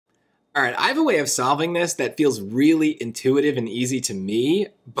All right, I have a way of solving this that feels really intuitive and easy to me,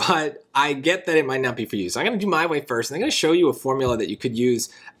 but I get that it might not be for you. So I'm going to do my way first, and I'm going to show you a formula that you could use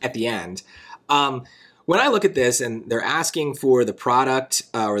at the end. When I look at this and they're asking for the product,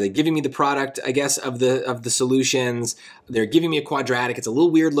 or they're giving me the product, I guess, of the solutions, they're giving me a quadratic. It's a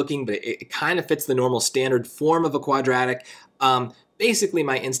little weird looking, but it kind of fits the normal standard form of a quadratic. Basically,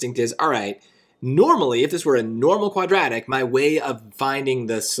 my instinct is, all right, normally, if this were a normal quadratic, my way of finding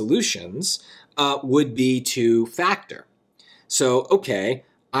the solutions would be to factor. So, okay,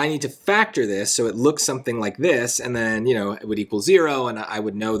 I need to factor this so it looks something like this, and then, it would equal 0, and I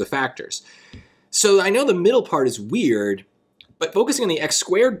would know the factors. So I know the middle part is weird, but focusing on the x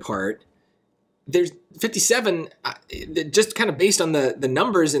squared part, there's 57, just kind of based on the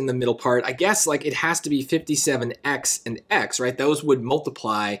numbers in the middle part, I guess like it has to be 57x and x, right? Those would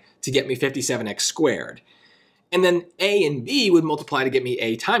multiply to get me 57x squared. And then a and b would multiply to get me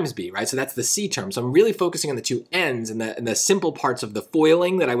a times b, right? So that's the c term. So I'm really focusing on the two ends and the simple parts of the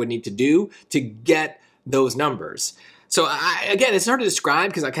foiling that I would need to do to get those numbers. So again, it's hard to describe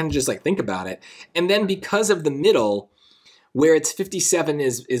because I kind of just like think about it. And then because of the middle, where it's 57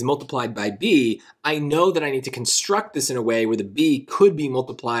 is multiplied by b, I know that I need to construct this in a way where the b could be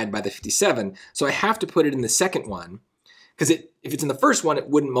multiplied by the 57. So I have to put it in the second one, because if it's in the first one, it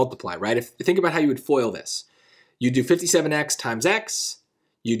wouldn't multiply, right? Think about how you would FOIL this. You do 57x times x,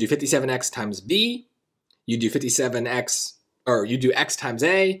 you do 57x times b, you do 57x, or you do x times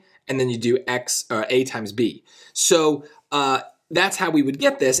a, and then you do a times b. So that's how we would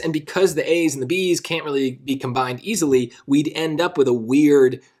get this, and because the a's and the b's can't really be combined easily, we'd end up with a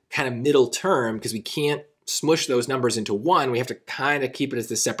weird kind of middle term because we can't smush those numbers into one. We have to kind of keep it as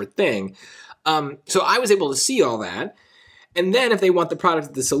this separate thing. So I was able to see all that. And then if they want the product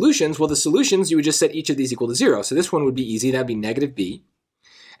of the solutions, well, the solutions, you would just set each of these equal to 0. So this one would be easy. That'd be negative b.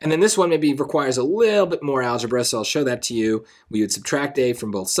 And then this one maybe requires a little bit more algebra, so I'll show that to you. We would subtract a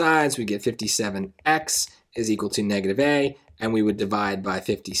from both sides. We get 57x is equal to negative a, and we would divide by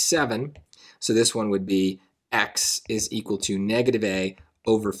 57. So this one would be x is equal to negative a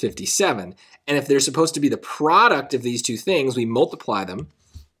over 57. And if they're supposed to be the product of these two things, we multiply them.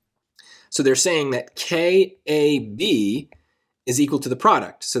 So they're saying that KAB is equal to the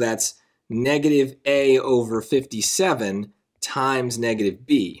product. So that's negative a over 57 times negative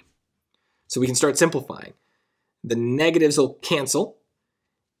b. So we can start simplifying. The negatives will cancel,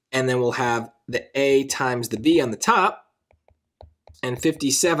 and then we'll have the a times the b on the top, and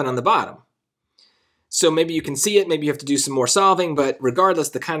 57 on the bottom. So maybe you can see it, maybe you have to do some more solving, but regardless,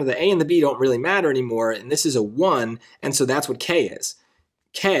 the a and the b don't really matter anymore, and this is a 1, and so that's what k is.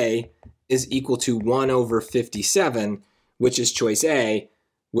 K is equal to 1 over 57, which is choice A,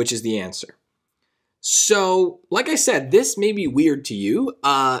 which is the answer. So, like I said, this may be weird to you.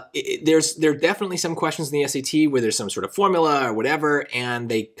 There are definitely some questions in the SAT where there's some sort of formula or whatever, and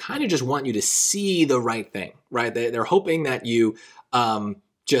they kind of just want you to see the right thing, right? They're hoping that you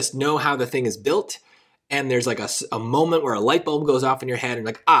just know how the thing is built, and there's like a moment where a light bulb goes off in your head and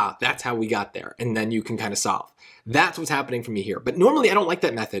like, that's how we got there, and then you can kind of solve. That's what's happening for me here. But normally I don't like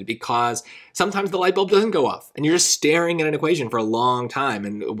that method because sometimes the light bulb doesn't go off and you're just staring at an equation for a long time.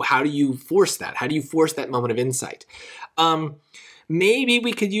 And how do you force that? How do you force that moment of insight? Maybe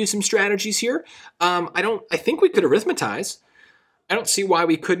we could use some strategies here. I think we could arithmetize. I don't see why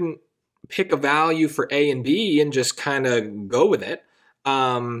we couldn't pick a value for A and B and just kind of go with it.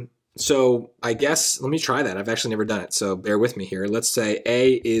 So I guess, let me try that. I've actually never done it, so bear with me here. Let's say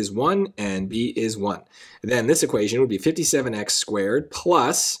A is 1 and B is 1. Then this equation would be 57x squared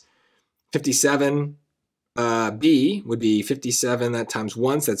plus 57b would be 57, that times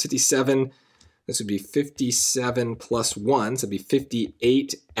 1, so that's 57. This would be 57 plus 1, so it'd be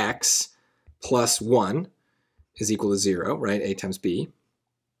 58x plus 1 is equal to 0, right? A times B.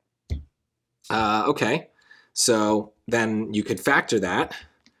 Okay, so then you could factor that.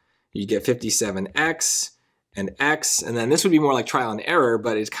 You get 57x and x, and then this would be more like trial and error,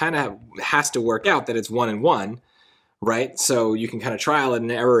 but it kind of has to work out that it's 1 and 1, right? So you can kind of trial it and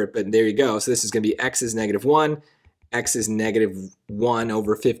error it, but there you go. So this is going to be x is negative 1, x is negative 1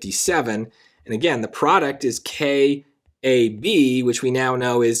 over 57. And again, the product is KAB, which we now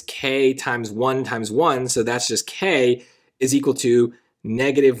know is k times 1, so that's just k is equal to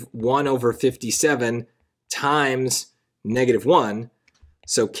negative 1 over 57 times negative 1.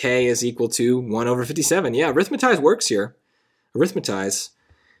 So k is equal to 1 over 57. Yeah, arithmetize works here. Arithmetize.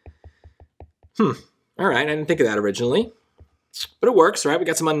 All right, I didn't think of that originally. But it works, right? We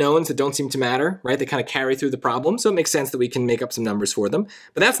got some unknowns that don't seem to matter, right? They kind of carry through the problem, so it makes sense that we can make up some numbers for them.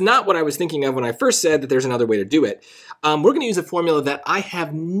 But that's not what I was thinking of when I first said that there's another way to do it. We're going to use a formula that I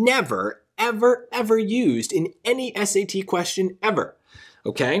have never, ever, ever used in any SAT question ever,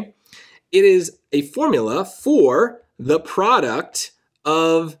 okay? It is a formula for the product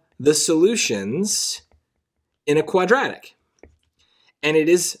of the solutions in a quadratic, and it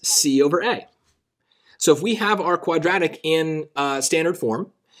is C over A. So if we have our quadratic in standard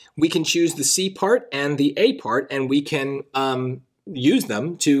form, we can choose the C part and the A part, and we can use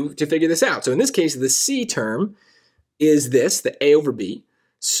them to figure this out. So in this case, the C term is this, the A over B.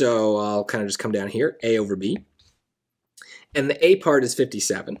 So I'll kind of just come down here, A over B. And the A part is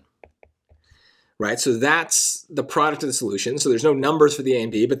 57. Right, so that's the product of the solution. So there's no numbers for the A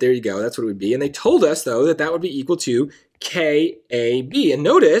and B, but there you go. That's what it would be. And they told us, though, that that would be equal to KAB. And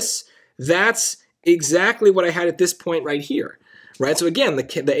notice that's exactly what I had at this point right here. Right, so again,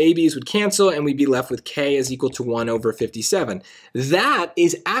 the ABs would cancel, and we'd be left with K is equal to 1 over 57. That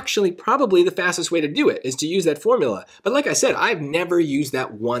is actually probably the fastest way to do it, is to use that formula. But like I said, I've never used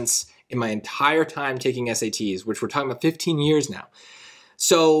that once in my entire time taking SATs, which we're talking about 15 years now.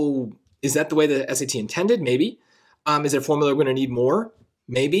 So is that the way the SAT intended? Maybe. Is it a formula we're going to need more?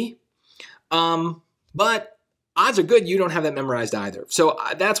 Maybe. But odds are good you don't have that memorized either. So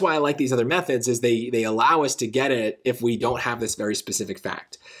that's why I like these other methods, is they allow us to get it if we don't have this very specific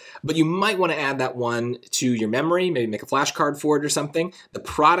fact. But you might want to add that one to your memory, maybe make a flashcard for it or something. The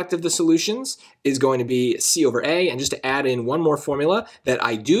product of the solutions is going to be C over A. And just to add in one more formula that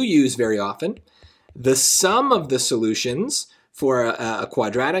I do use very often, the sum of the solutions for a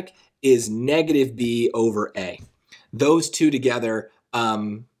quadratic is negative B over A. Those two together,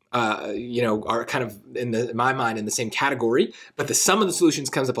 are kind of, in my mind, in the same category, but the sum of the solutions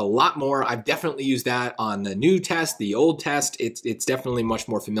comes up a lot more. I've definitely used that on the new test, the old test. It's definitely much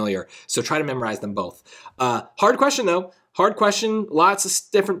more familiar. So try to memorize them both. Hard question though. Hard question, lots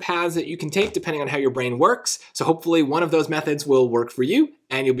of different paths that you can take depending on how your brain works. So hopefully one of those methods will work for you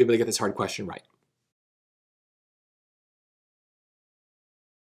and you'll be able to get this hard question right.